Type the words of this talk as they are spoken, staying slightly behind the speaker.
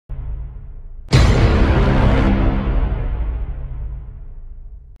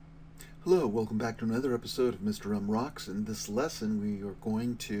Hello, welcome back to another episode of Mr. Rocks. In this lesson, we are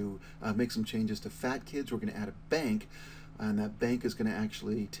going to make some changes to PhatKids. We're going to add a bank, and that bank is going to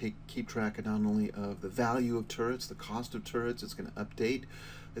actually keep track of not only of the value of turrets, the cost of turrets. It's going to update.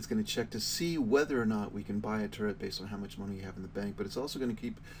 It's going to check to see whether or not we can buy a turret based on how much money we have in the bank. But it's also going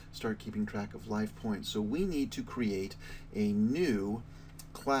to start keeping track of life points. So we need to create a new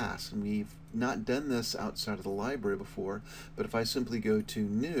class, and we've not done this outside of the library before, but if I simply go to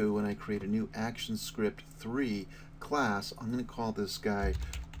new and I create a new ActionScript3 class, I'm going to call this guy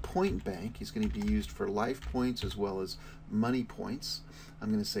Point Bank. He's going to be used for life points as well as money points. I'm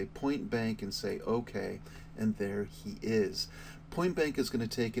going to say Point Bank and say OK, and there he is. Point Bank is going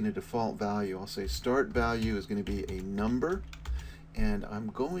to take in a default value. I'll say start value is going to be a number, and I'm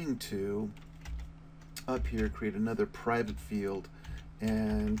going to up here create another private field,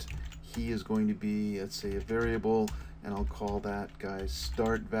 and he is going to be, let's say, a variable, and I'll call that guy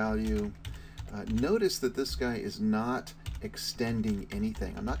start value. Notice that this guy is not extending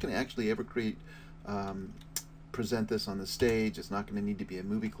anything. I'm not going to actually ever present this on the stage. It's not going to need to be a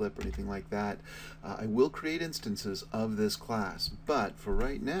movie clip or anything like that. I will create instances of this class, but for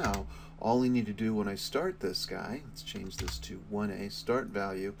right now, all I need to do when I start this guy, let's change this to 1a, start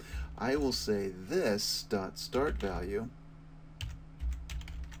value, I will say this dot start value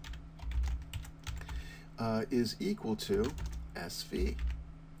is equal to SV.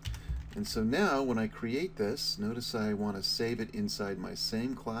 And so now when I create this, notice I want to save it inside my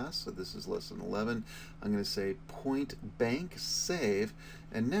same class. So this is lesson 11. I'm going to say point bank save,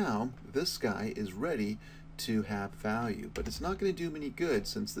 and now this guy is ready to have value. But it's not going to do me any good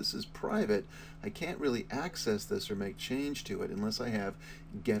since this is private. I can't really access this or make change to it unless I have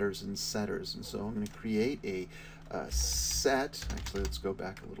getters and setters. And so I'm going to create a set. Actually, let's go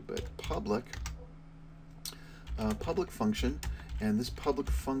back a little bit. Public function, and this public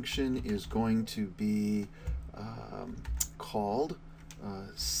function is going to be called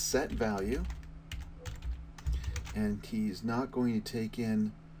set value, and he's not going to take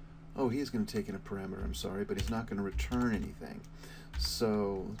in, oh, he is going to take in a parameter, I'm sorry, but he's not going to return anything.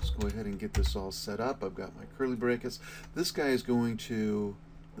 So let's go ahead and get this all set up. I've got my curly brackets. This guy is going to,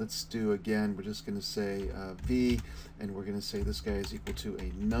 let's do again, we're just going to say v, and we're going to say this guy is equal to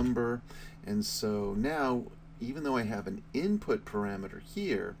a number. And so now, even though I have an input parameter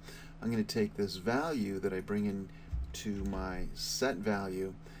here, I'm going to take this value that I bring in to my set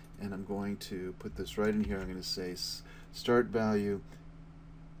value, and I'm going to put this right in here. I'm going to say start value.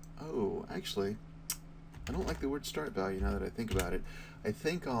 Oh, actually, I don't like the word start value now that I think about it. I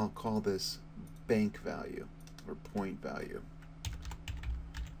think I'll call this bank value or point value.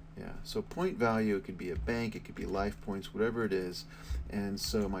 Yeah, so point value, it could be a bank, it could be life points, whatever it is. And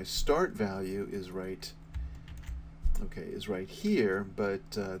so my start value is right here, but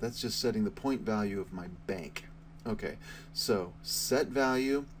that's just setting the point value of my bank. Okay, so set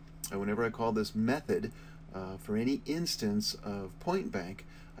value, whenever I call this method for any instance of point bank,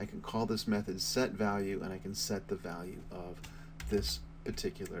 I can call this method set value, and I can set the value of this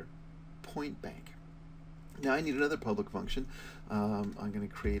particular point bank. Now I need another public function. I'm going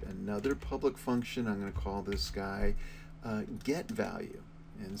to create another public function. I'm going to call this guy get value.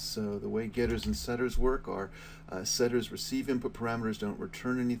 And so the way getters and setters work are setters receive input parameters, don't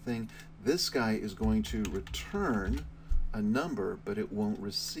return anything. This guy is going to return a number, but it won't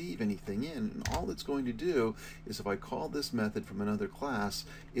receive anything in. And all it's going to do is, if I call this method from another class,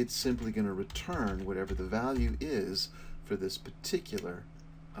 it's simply going to return whatever the value is for this particular,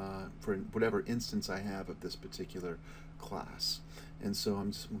 for whatever instance I have of this particular class. And so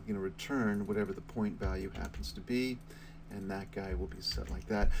I'm just going to return whatever the point value happens to be, and that guy will be set like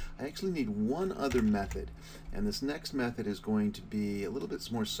that. I actually need one other method, and this next method is going to be a little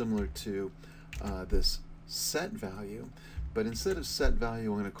bit more similar to this set value, but instead of set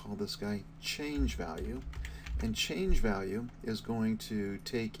value, I'm going to call this guy change value, and change value is going to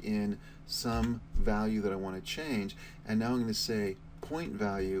take in some value that I want to change, and now I'm going to say point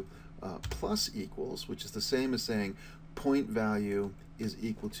value plus equals, which is the same as saying point value is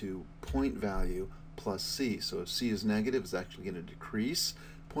equal to point value plus c. So if c is negative, it's actually going to decrease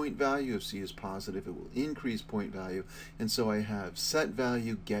point value. If c is positive, it will increase point value. And so I have set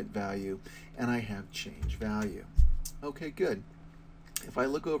value, get value, and I have change value. Okay, good. If I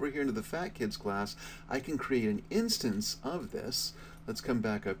look over here into the PhatKids class, I can create an instance of this. Let's come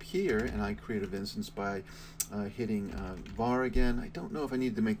back up here, and I create an instance by hitting var again. I don't know if I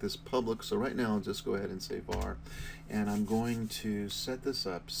need to make this public, so right now I'll just go ahead and say var. And I'm going to set this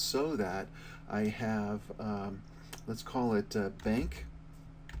up so that I have, let's call it bank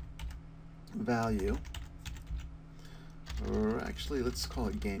value, or actually let's call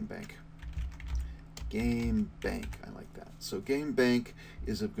it game bank. game bank. I like that. So game bank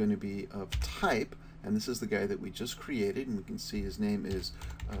is going to be of type, and this is the guy that we just created, and we can see his name is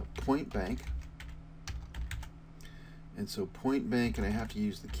point bank. And so point bank, and I have to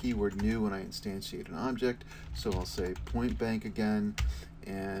use the keyword new when I instantiate an object. So I'll say point bank again,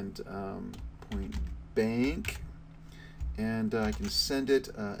 and point bank, and I can send it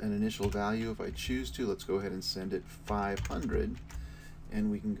an initial value if I choose to. Let's go ahead and send it 500, and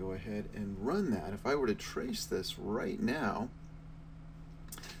we can go ahead and run that. If I were to trace this right now,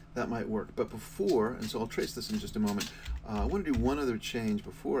 that might work. But before, and so I'll trace this in just a moment, I want to do one other change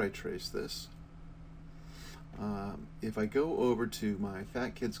before I trace this. If I go over to my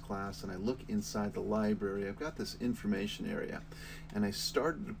PhatKids class and I look inside the library, I've got this information area, and I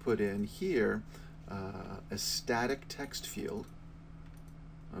started to put in here a static text field,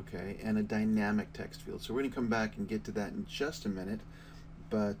 okay, and a dynamic text field. So we're going to come back and get to that in just a minute,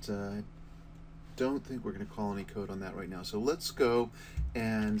 but don't think we're going to call any code on that right now. So let's go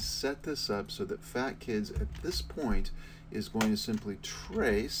and set this up so that PhatKids at this point is going to simply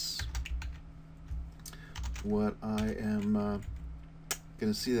trace what I am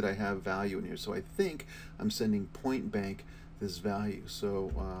going to see that I have value in here. So I think I'm sending point bank this value.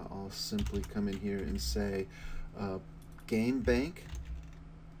 So I'll simply come in here and say game bank,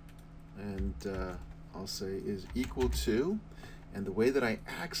 and I'll say is equal to, and the way that I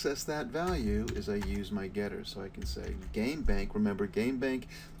access that value is I use my getter. So I can say game bank. Remember, game bank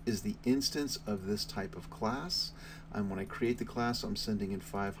is the instance of this type of class. And when I create the class, I'm sending in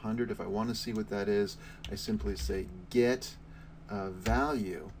 500. If I want to see what that is, I simply say get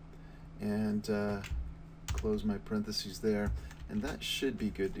value, and close my parentheses there, and that should be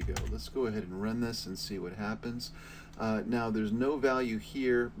good to go. Let's go ahead and run this and see what happens. Now there's no value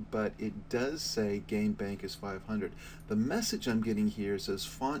here, but it does say game bank is 500. The message I'm getting here says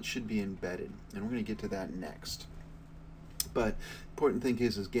font should be embedded, and we're going to get to that next. But important thing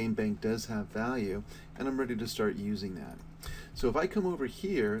is game bank does have value, and I'm ready to start using that. So if I come over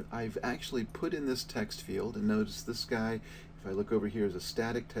here, I've actually put in this text field, and notice this guy, if I look over here, is a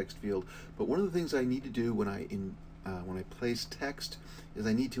static text field. But one of the things I need to do when I place text is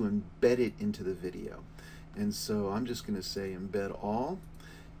I need to embed it into the video. And so I'm just going to say embed all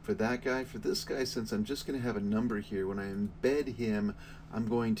for that guy. For this guy, since I'm just going to have a number here, when I embed him, I'm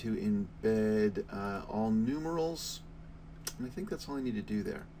going to embed all numerals, and I think that's all I need to do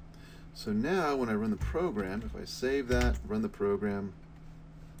there. So now when I run the program, if I save that, run the program,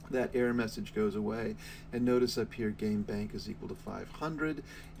 that error message goes away, and notice up here game bank is equal to 500,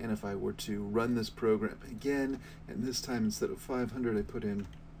 and if I were to run this program again, and this time instead of 500 I put in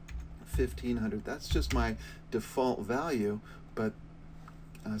 1500, that's just my default value, but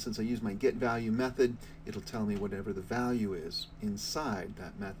since I use my get value method, it'll tell me whatever the value is inside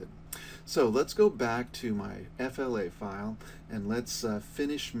that method. So let's go back to my FLA file, and let's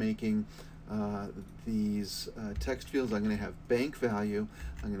finish making these text fields. I'm going to have bank value.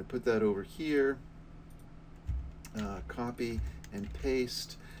 I'm going to put that over here, copy and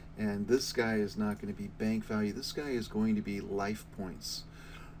paste, and this guy is not going to be bank value. This guy is going to be life points.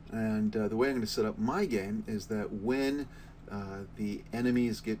 And the way I'm going to set up my game is that when the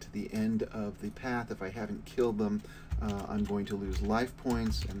enemies get to the end of the path, if I haven't killed them, I'm going to lose life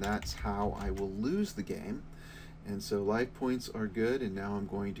points, and that's how I will lose the game. And so life points are good, and now I'm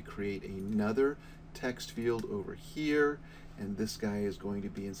going to create another text field over here, and this guy is going to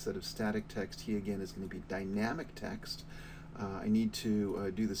be, instead of static text, he again is going to be dynamic text. I need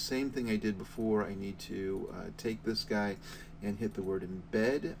to do the same thing I did before. I need to take this guy and hit the word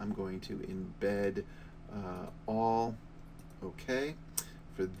embed. I'm going to embed all. Okay.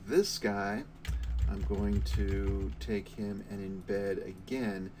 For this guy, I'm going to take him and embed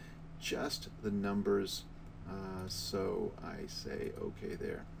again just the numbers. So I say okay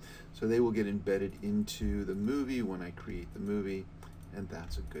there. So they will get embedded into the movie when I create the movie, and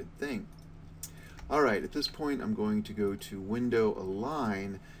that's a good thing. All right, at this point I'm going to go to Window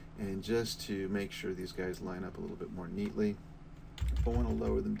Align, and just to make sure these guys line up a little bit more neatly, if I want to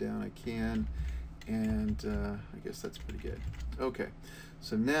lower them down, I can, and I guess that's pretty good. Okay,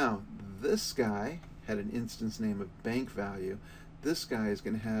 so now this guy had an instance name of bank value. This guy is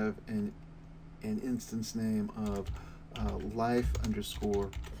going to have an instance name of life underscore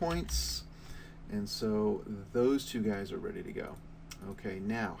points, and so those two guys are ready to go. Okay,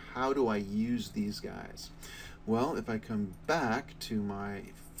 now how do I use these guys? Well, if I come back to my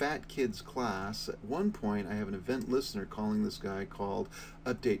PhatKids class, at one point I have an event listener calling this guy called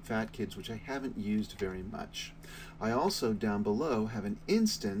update PhatKids, which I haven't used very much. I also down below have an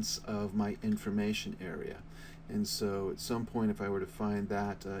instance of my information area, And so at some point, if I were to find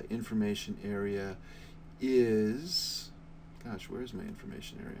that information area is, gosh, where's my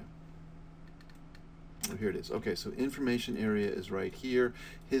information area? Oh, here it is. Okay, so information area is right here.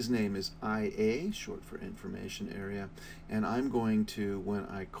 His name is IA, short for information area. And I'm going to, when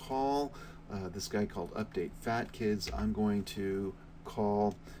I call this guy called update PhatKids, I'm going to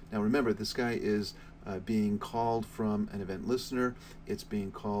call, now remember, this guy is being called from an event listener. It's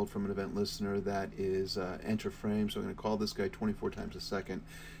being called from an event listener that is enter frame. So I'm going to call this guy 24 times a second.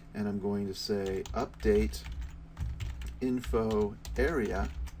 And I'm going to say update info area.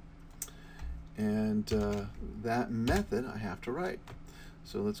 And that method I have to write.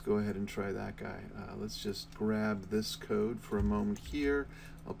 So let's go ahead and try that guy. Let's just grab this code for a moment here.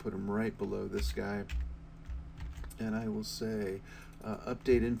 I'll put him right below this guy. And I will say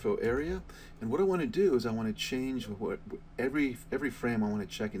update info area. And what I want to do is I want to change what every frame I want to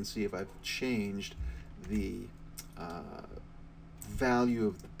check and see if I've changed the value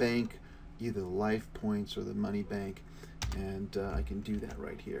of the bank, either the life points or the money bank. And I can do that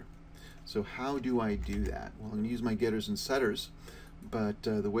right here. So how do I do that? Well, I'm going to use my getters and setters, but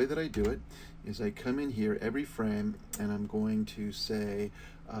the way that I do it is I come in here every frame and I'm going to say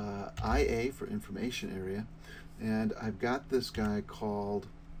IA for information area, and I've got this guy called,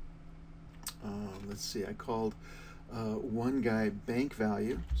 let's see, I called one guy bank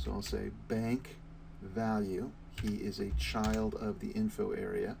value, so I'll say bank value. He is a child of the info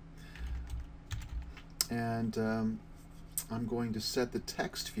area, and I'm going to set the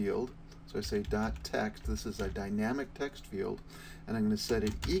text field. So I say dot text. This is a dynamic text field, and I'm going to set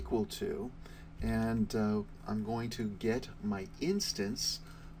it equal to, and I'm going to get my instance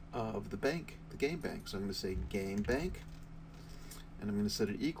of the bank, the game bank. So I'm going to say game bank, and I'm going to set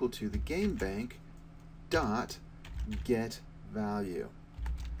it equal to the game bank dot get value.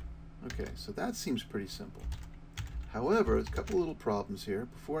 Okay, so that seems pretty simple. However, there's a couple little problems here.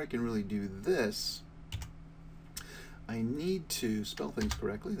 Before I can really do this, I need to spell things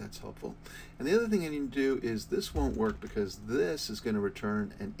correctly. That's helpful. And the other thing I need to do is this won't work because this is going to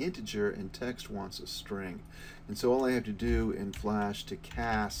return an integer and text wants a string. And so all I have to do in Flash to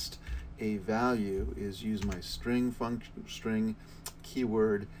cast a value is use my string function, string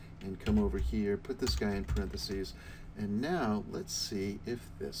keyword, and come over here, put this guy in parentheses. And now let's see if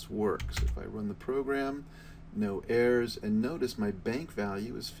this works. If I run the program, no errors, and notice my bank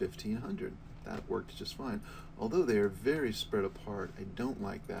value is 1500. That worked just fine. Although they are very spread apart, I don't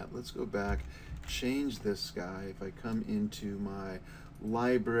like that. Let's go back, change this guy. If I come into my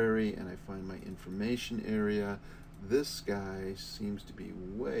library and I find my information area, this guy seems to be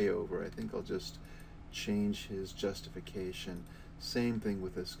way over. I think I'll just change his justification. Same thing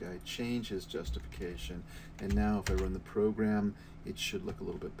with this guy, change his justification. And now if I run the program, it should look a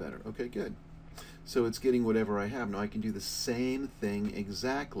little bit better. Okay, good. So it's getting whatever I have. Now I can do the same thing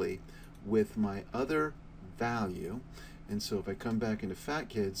exactly with my other value. And so if I come back into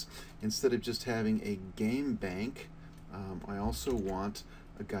PhatKids, instead of just having a game bank, I also want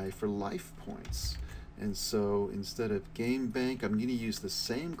a guy for life points. And so instead of game bank, I'm going to use the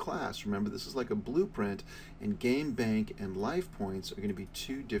same class. Remember, this is like a blueprint, and game bank and life points are going to be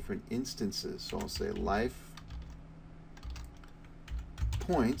two different instances. So I'll say life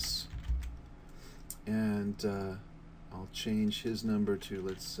points, and I'll change his number to,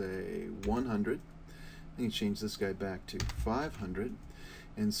 let's say, 100. I can change this guy back to 500.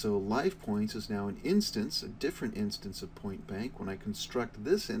 And so life points is now an instance, a different instance of point bank. When I construct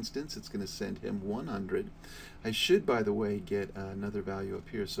this instance, it's going to send him 100. I should, by the way, get another value up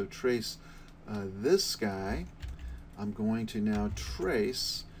here. So trace this guy. I'm going to now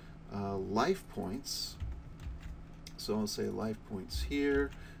trace life points. So I'll say life points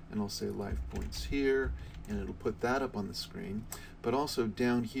here, and I'll say life points here, and it'll put that up on the screen. But also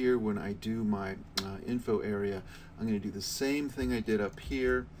down here, when I do my info area, I'm going to do the same thing I did up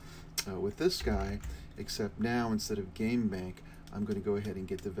here with this guy, except now instead of game bank, I'm going to go ahead and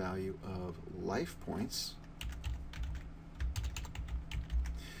get the value of life points.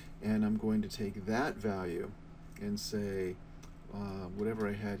 And I'm going to take that value and say whatever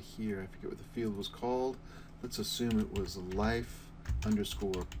I had here, I forget what the field was called. Let's assume it was life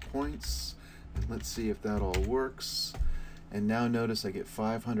underscore points, and let's see if that all works. And now notice I get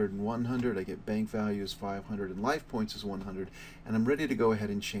 500 and 100, I get bank value is 500 and life points is 100, and I'm ready to go ahead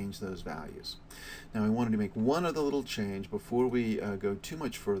and change those values. Now I wanted to make one other little change before we go too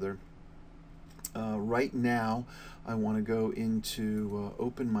much further. Right now I want to go into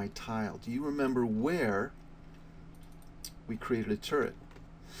open my tile. Do you remember where we created a turret?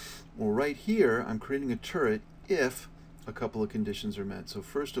 Well, right here I'm creating a turret if a couple of conditions are met. So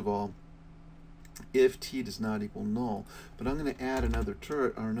first of all, if t does not equal null. But I'm going to add another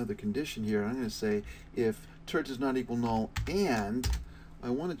turret or another condition here. I'm going to say if turret does not equal null, and I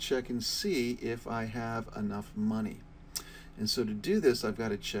want to check and see if I have enough money. And so to do this, I've got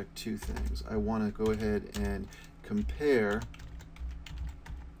to check two things. I want to go ahead and compare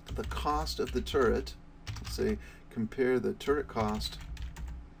the cost of the turret. Let's say compare the turret cost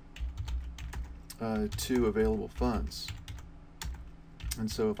to available funds. And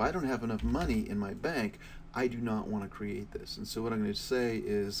so if I don't have enough money in my bank, I do not want to create this. And so what I'm going to say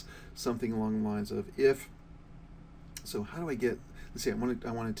is something along the lines of if, so how do I get, let's see, I want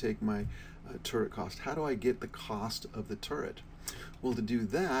to take my turret cost. How do I get the cost of the turret? Well, to do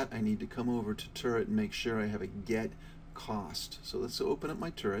that, I need to come over to turret and make sure I have a get cost. So let's open up my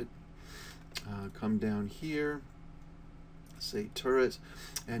turret, come down here, say turret,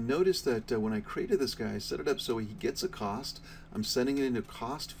 and notice that when I created this guy, I set it up so he gets a cost. I'm sending it into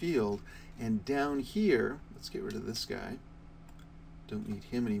cost field, and down here, let's get rid of this guy, don't need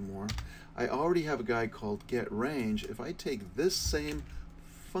him anymore. I already have a guy called get range. If I take this same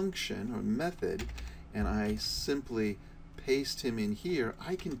function or method and I simply paste him in here,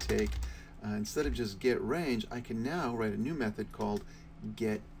 I can take, instead of just get range, I can now write a new method called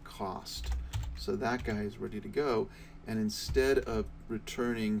get cost. So that guy is ready to go, and instead of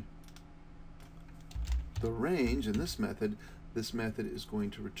returning the range in this method is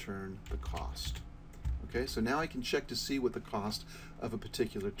going to return the cost. Okay, so now I can check to see what the cost of a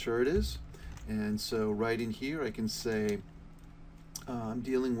particular turret is. And so right in here I can say I'm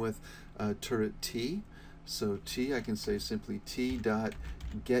dealing with turret T. So T, I can say simply T dot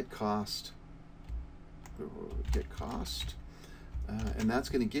get cost, and that's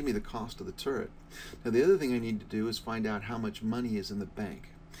going to give me the cost of the turret. Now the other thing I need to do is find out how much money is in the bank.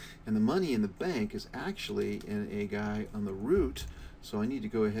 And the money in the bank is actually in a guy on the root, so I need to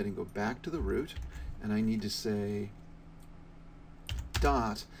go ahead and go back to the root, and I need to say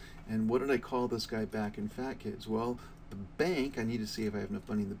dot, and what did I call this guy back in PhatKids? Well, the bank, I need to see if I have enough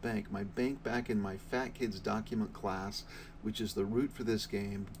money in the bank. My bank back in my PhatKids document class, which is the root for this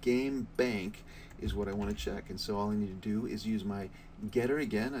game, game bank, is what I want to check. And so all I need to do is use my getter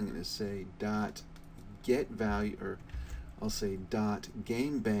again. I'm going to say dot get value, or I'll say dot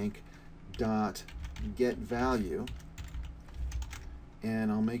game bank dot get value,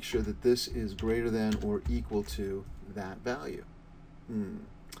 and I'll make sure that this is greater than or equal to that value.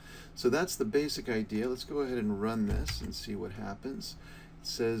 So that's the basic idea. Let's go ahead and run this and see what happens. It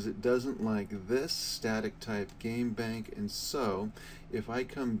says it doesn't like this static type game bank, and so if I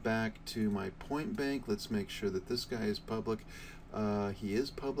come back to my point bank, let's make sure that this guy is public. He is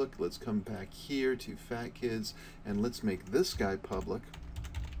public. Let's come back here to PhatKids and let's make this guy public.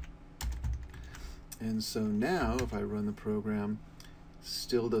 And so now if I run the program,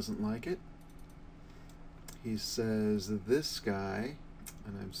 still doesn't like it. He says this guy,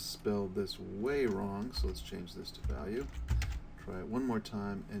 and I've spelled this way wrong, so let's change this to value. Try it one more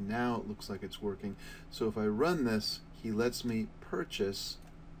time, and now it looks like it's working. So if I run this, he lets me purchase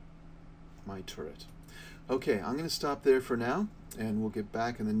my turret. Okay, I'm going to stop there for now, and we'll get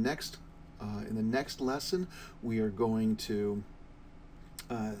back in the next lesson. We are going to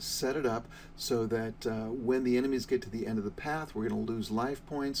set it up so that when the enemies get to the end of the path, we're going to lose life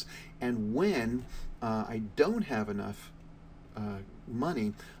points, and when I don't have enough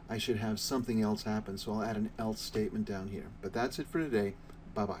money, I should have something else happen. So I'll add an else statement down here. But that's it for today.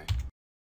 Bye-bye.